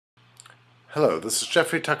Hello, this is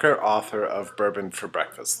Jeffrey Tucker, author of Bourbon for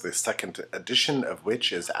Breakfast, the second edition of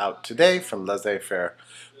which is out today from Laissez, Faire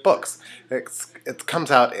books. It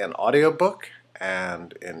comes out in audiobook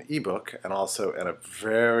and in ebook, and also in a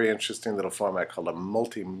very interesting little format called a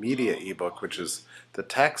multimedia ebook, which is the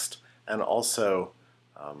text and also,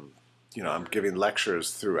 I'm giving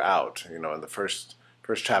lectures throughout. In the first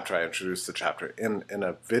chapter, I introduced the chapter in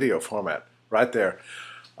a video format right there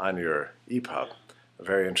on your EPUB. A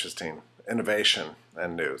very interesting innovation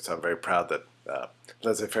and new. So I'm very proud that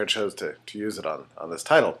Laissez Faire chose to use it on this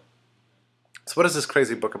title. So what is this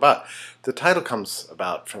crazy book about? The title comes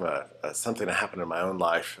about from something that happened in my own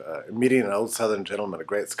life, meeting an old Southern gentleman, a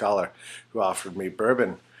great scholar, who offered me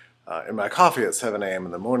bourbon in my coffee at 7 a.m.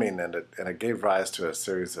 in the morning, and it gave rise to a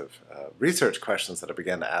series of research questions that I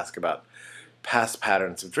began to ask about past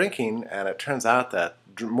patterns of drinking, and it turns out that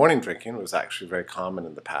morning drinking was actually very common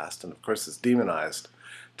in the past, and of course it's demonized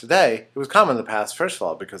today. It was common in the past, first of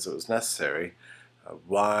all, because it was necessary.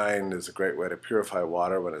 Wine is a great way to purify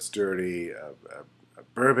water when it's dirty.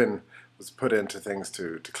 Bourbon was put into things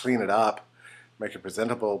to clean it up, make it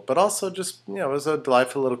presentable, but also just, it was a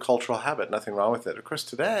delightful little cultural habit. Nothing wrong with it. Of course,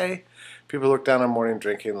 today, people look down on morning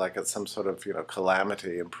drinking like it's some sort of,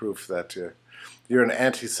 calamity and proof that you're an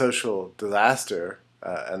antisocial disaster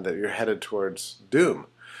and that you're headed towards doom.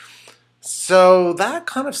 So that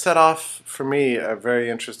kind of set off for me a very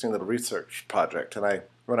interesting little research project. And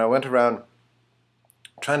when I went around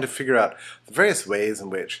trying to figure out the various ways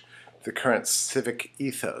in which the current civic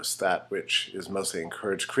ethos, that which is mostly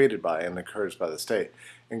encouraged, created by and encouraged by the state,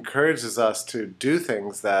 encourages us to do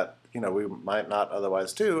things that we might not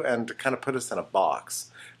otherwise do, and to kind of put us in a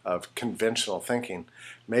box of conventional thinking,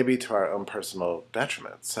 maybe to our own personal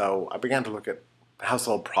detriment. So I began to look at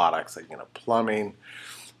household products like plumbing,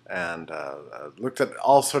 and looked at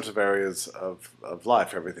all sorts of areas of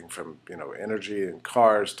life, everything from energy and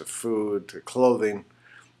cars to food to clothing,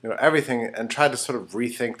 everything, and tried to sort of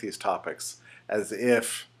rethink these topics as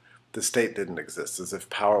if the state didn't exist, as if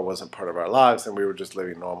power wasn't part of our lives and we were just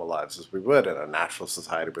living normal lives as we would in a natural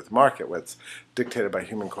society with a market that's dictated by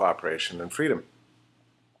human cooperation and freedom.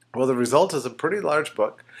 Well, the result is a pretty large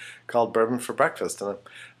book called Bourbon for Breakfast, and I'm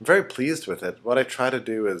very pleased with it. What I try to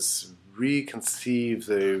do is reconceive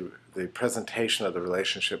the presentation of the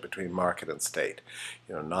relationship between market and state,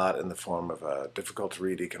 not in the form of a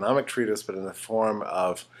difficult-to-read economic treatise, but in the form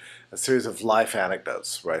of a series of life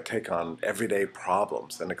anecdotes where I take on everyday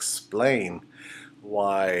problems and explain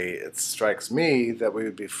why it strikes me that we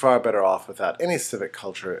would be far better off without any civic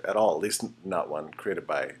culture at all, at least not one created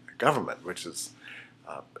by government, which is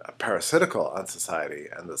parasitical on society,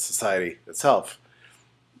 and the society itself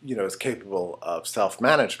is capable of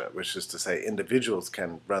self-management, which is to say individuals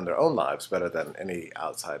can run their own lives better than any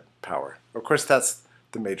outside power. Of course, that's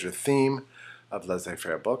the major theme of Laissez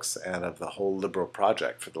Faire books and of the whole liberal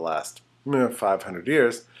project for the last 500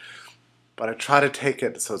 years. But I try to take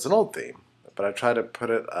it, so it's an old theme, but I try to put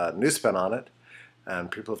a new spin on it.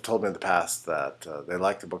 And people have told me in the past that they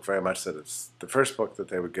like the book very much, that it's the first book that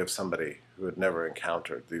they would give somebody who had never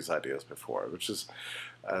encountered these ideas before, which is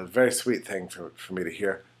a very sweet thing for me to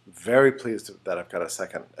hear. Very pleased that I've got a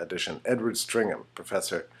second edition. Edward Stringham,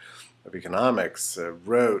 professor of economics,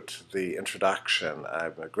 wrote the introduction.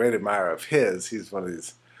 I'm a great admirer of his. He's one of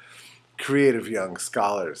these creative young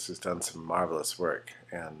scholars who's done some marvelous work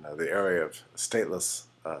in the area of stateless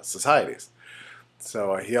societies.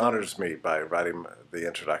 So he honors me by writing the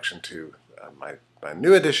introduction to my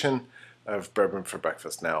new edition of Bourbon for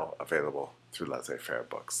Breakfast, now available through Laissez Faire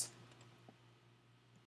books.